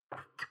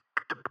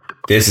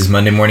This is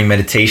Monday Morning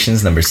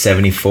Meditations number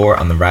 74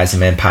 on the Rising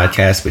Man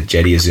podcast with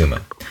Jeddy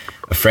Azuma.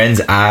 A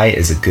friend's eye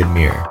is a good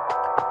mirror.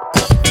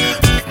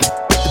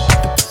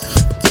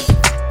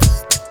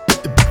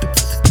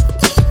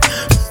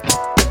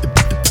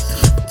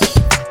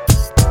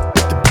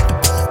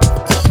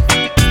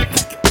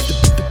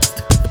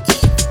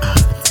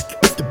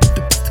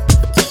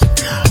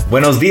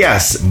 Buenos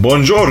dias,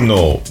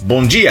 buongiorno,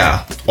 bon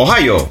dia,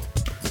 ohayo.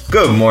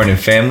 Good morning,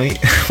 family.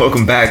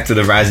 Welcome back to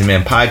the Rising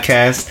Man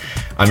podcast.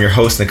 I'm your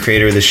host and the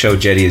creator of the show,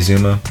 Jeddy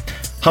Azuma,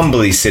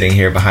 humbly sitting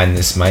here behind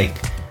this mic,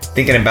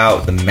 thinking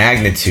about the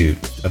magnitude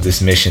of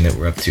this mission that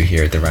we're up to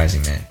here at the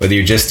Rising Man. Whether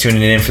you're just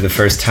tuning in for the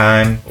first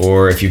time,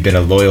 or if you've been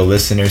a loyal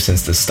listener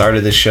since the start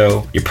of the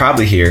show, you're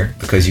probably here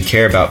because you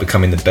care about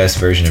becoming the best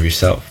version of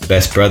yourself, the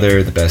best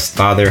brother, the best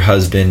father,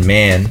 husband,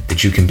 man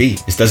that you can be.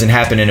 This doesn't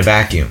happen in a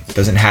vacuum. It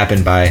doesn't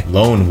happen by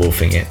lone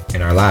wolfing it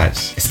in our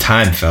lives. It's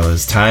time,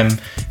 fellas, time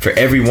for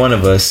every one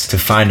of us to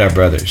find our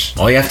brothers.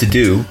 All you have to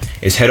do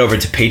is head over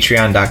to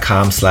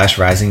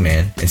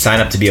patreon.com/risingman and sign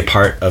up to be a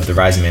part of the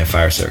Rising Man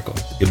Fire Circle.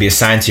 You'll be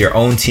assigned to your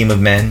own team of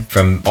men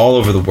from all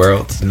over the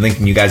world. I'm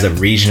linking you guys up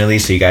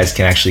regionally so you guys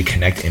can actually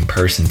connect in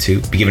person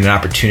too. Be given an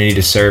opportunity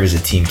to serve as a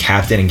team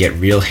captain and get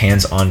real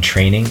hands-on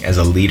training as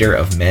a leader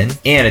of men,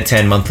 and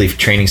attend monthly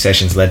training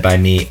sessions led by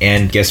me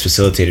and guest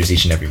facilitators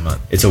each and every month.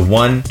 It's a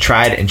one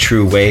tried and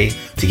true way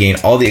to gain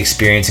all the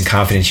experience and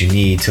confidence you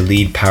need to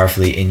lead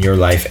powerfully in your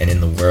life and in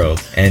the world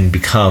and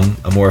become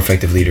a more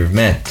effective leader of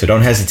men. So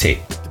don't hesitate.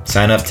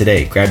 Sign up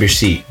today. Grab your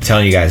seat. I'm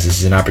telling you guys, this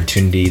is an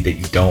opportunity that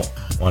you don't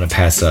want to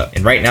pass up.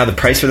 And right now, the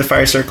price for the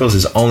Fire Circles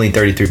is only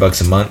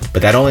 $33 a month,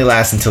 but that only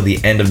lasts until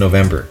the end of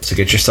November. So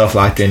get yourself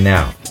locked in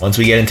now. Once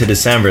we get into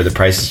December, the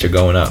prices are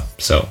going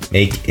up. So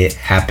make it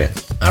happen.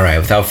 All right,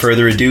 without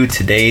further ado,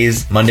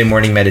 today's Monday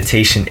morning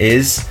meditation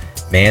is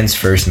man's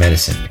first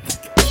medicine.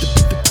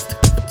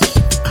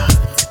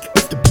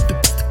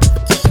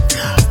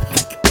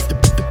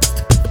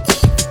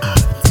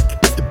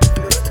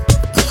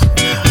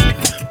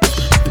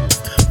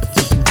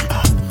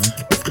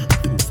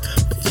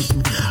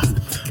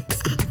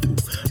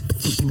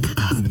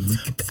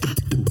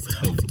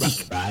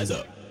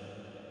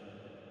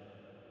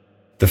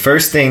 The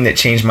first thing that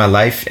changed my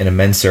life in a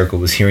men's circle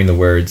was hearing the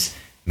words,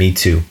 "Me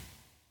too,"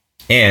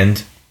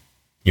 and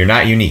 "You're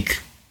not unique."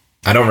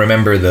 I don't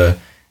remember the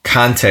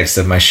context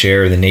of my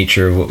share or the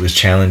nature of what was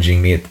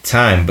challenging me at the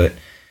time, but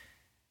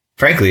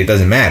frankly, it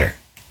doesn't matter.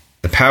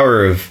 The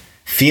power of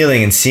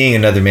feeling and seeing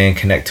another man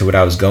connect to what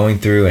I was going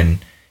through and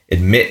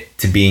admit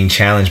to being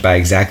challenged by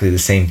exactly the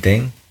same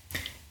thing,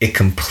 it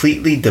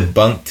completely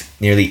debunked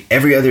nearly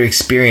every other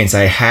experience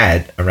I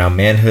had around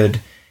manhood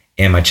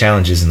and my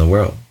challenges in the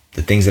world.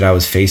 The things that I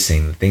was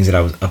facing, the things that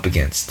I was up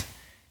against,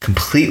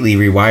 completely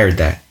rewired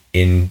that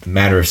in a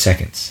matter of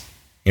seconds.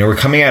 You know, we're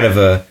coming out of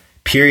a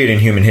period in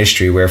human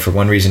history where, for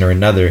one reason or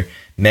another,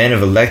 men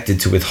have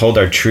elected to withhold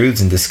our truths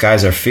and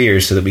disguise our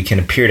fears so that we can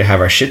appear to have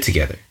our shit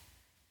together.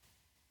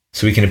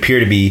 So we can appear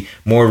to be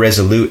more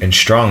resolute and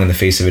strong in the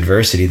face of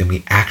adversity than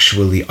we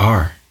actually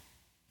are.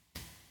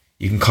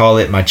 You can call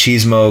it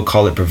machismo,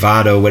 call it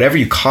bravado, whatever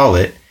you call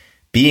it.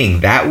 Being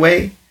that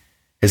way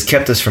has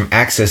kept us from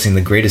accessing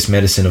the greatest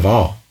medicine of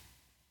all.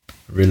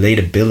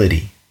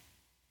 Relatability.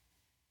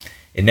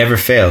 It never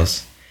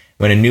fails.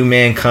 When a new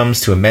man comes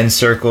to a men's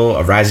circle,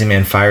 a Rising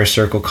Man Fire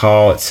Circle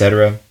call,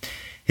 etc.,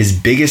 his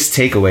biggest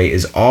takeaway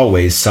is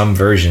always some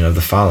version of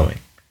the following.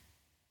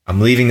 I'm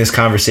leaving this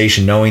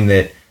conversation knowing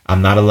that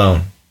I'm not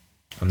alone.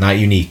 I'm not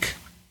unique.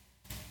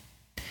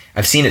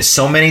 I've seen it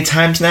so many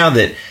times now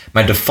that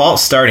my default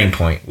starting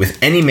point with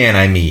any man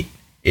I meet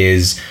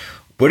is,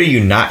 what are you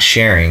not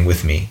sharing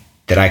with me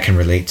that I can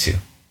relate to?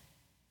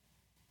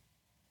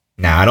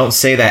 Now, I don't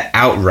say that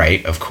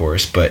outright, of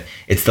course, but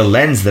it's the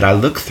lens that I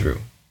look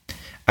through.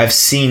 I've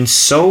seen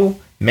so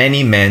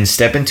many men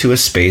step into a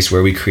space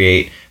where we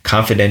create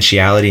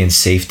confidentiality and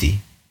safety,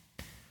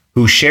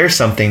 who share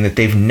something that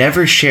they've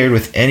never shared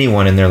with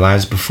anyone in their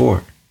lives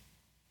before.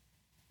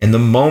 And the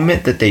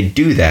moment that they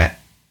do that,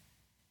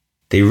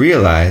 they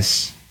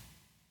realize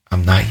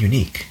I'm not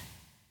unique.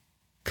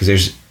 Because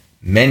there's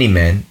many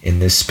men in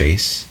this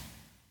space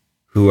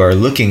who are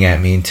looking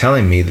at me and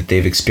telling me that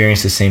they've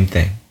experienced the same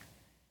thing,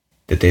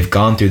 that they've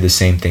gone through the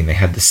same thing. They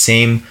have the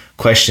same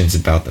questions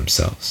about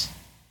themselves.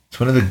 It's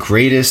one of the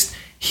greatest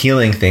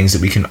healing things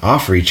that we can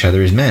offer each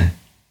other as men.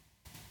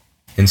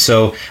 And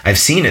so I've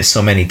seen it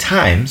so many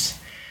times.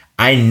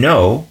 I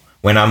know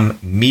when I'm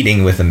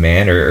meeting with a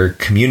man or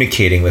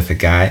communicating with a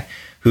guy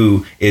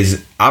who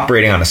is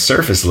operating on a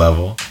surface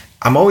level,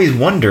 I'm always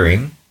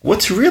wondering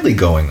what's really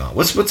going on.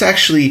 What's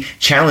actually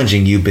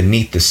challenging you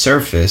beneath the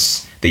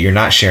surface that you're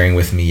not sharing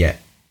with me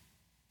yet?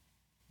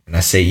 And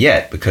I say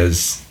yet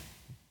because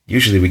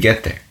usually we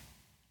get there.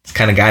 It's the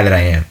kind of guy that I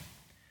am.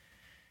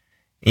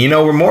 And you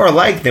know, we're more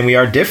alike than we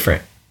are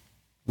different.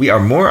 We are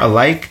more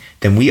alike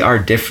than we are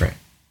different.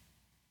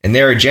 And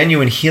there are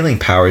genuine healing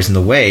powers in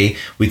the way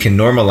we can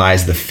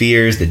normalize the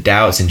fears, the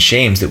doubts, and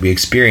shames that we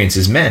experience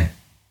as men.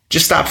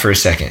 Just stop for a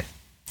second.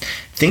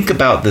 Think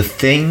about the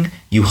thing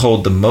you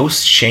hold the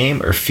most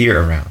shame or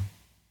fear around.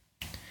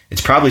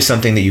 It's probably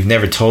something that you've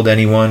never told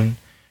anyone,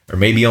 or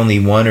maybe only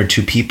 1 or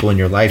 2 people in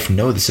your life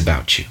know this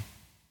about you.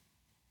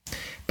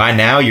 By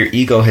now, your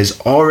ego has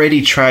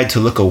already tried to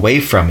look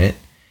away from it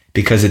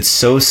because it's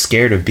so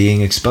scared of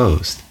being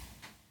exposed.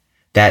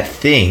 That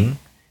thing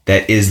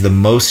that is the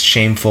most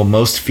shameful,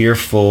 most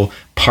fearful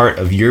part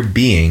of your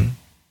being,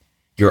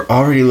 you're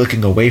already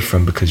looking away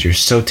from because you're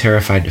so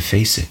terrified to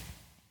face it.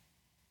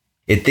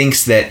 It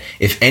thinks that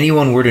if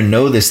anyone were to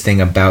know this thing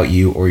about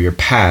you or your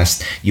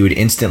past, you would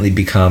instantly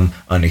become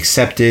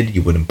unaccepted,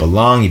 you wouldn't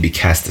belong, you'd be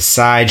cast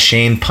aside,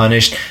 shamed,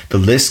 punished. The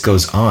list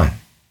goes on.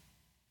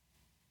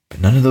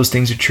 But none of those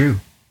things are true.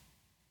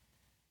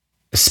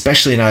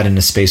 Especially not in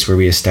a space where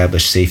we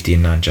establish safety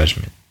and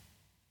non-judgment.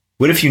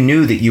 What if you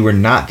knew that you were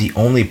not the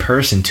only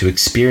person to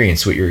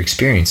experience what you're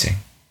experiencing?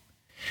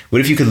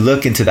 What if you could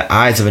look into the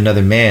eyes of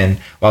another man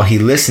while he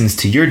listens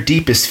to your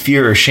deepest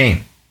fear or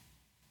shame?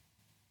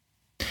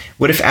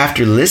 What if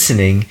after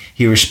listening,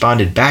 he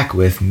responded back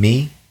with,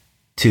 "Me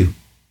too"?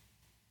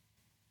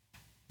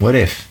 What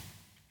if?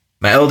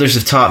 My elders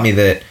have taught me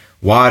that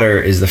water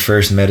is the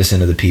first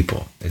medicine of the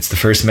people. It's the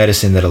first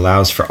medicine that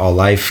allows for all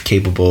life,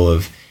 capable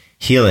of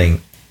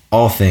healing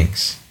all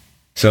things.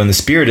 So in the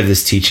spirit of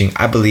this teaching,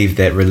 I believe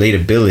that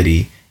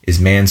relatability is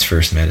man's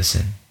first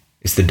medicine.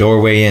 It's the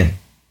doorway in.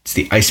 It's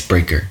the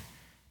icebreaker.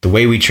 The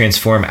way we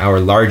transform our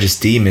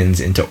largest demons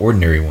into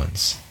ordinary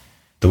ones.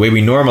 The way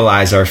we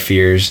normalize our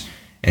fears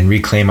and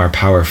reclaim our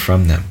power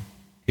from them.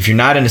 If you're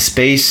not in a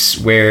space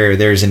where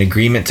there's an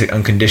agreement to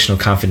unconditional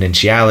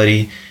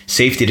confidentiality,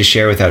 safety to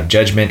share without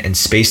judgment, and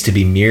space to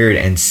be mirrored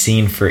and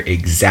seen for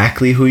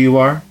exactly who you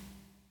are,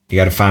 you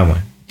got to find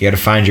one. You got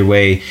to find your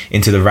way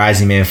into the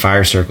Rising Man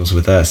Fire Circles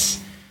with us.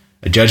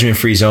 A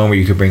judgment-free zone where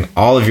you can bring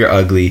all of your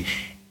ugly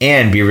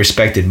and be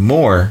respected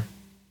more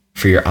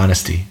for your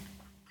honesty.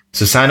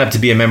 So sign up to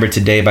be a member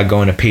today by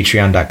going to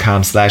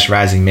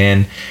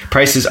patreon.com/risingman.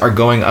 Prices are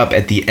going up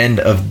at the end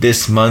of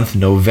this month,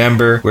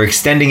 November. We're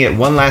extending it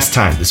one last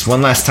time,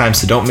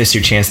 so don't miss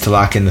your chance to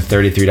lock in the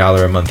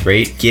 $33 a month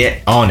rate.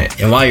 Get on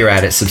it. And while you're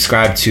at it,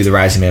 subscribe to the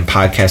Rising Man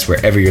podcast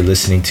wherever you're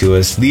listening to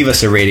us. Leave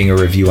us a rating or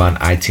review on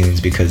iTunes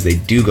because they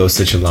do go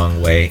such a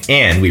long way,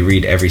 and we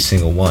read every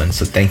single one.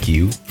 So thank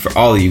you for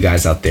all of you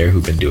guys out there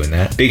who've been doing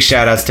that. Big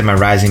shout outs to my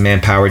Rising Man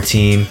Power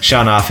team,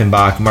 Sean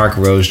Offenbach, Mark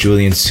Rose,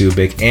 Julian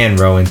Subic, and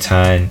Rowan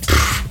Tyne.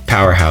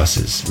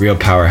 Powerhouses, real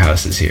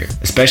powerhouses here,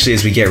 especially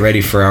as we get ready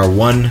for our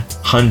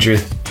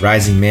 100th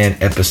Rising Man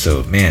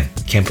episode. Man,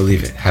 can't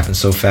believe it. Happened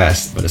so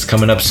fast, but it's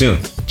coming up soon,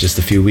 just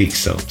a few weeks,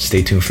 so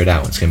stay tuned for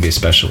that one. It's gonna be a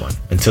special one.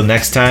 Until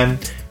next time,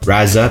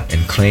 rise up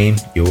and claim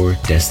your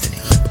destiny.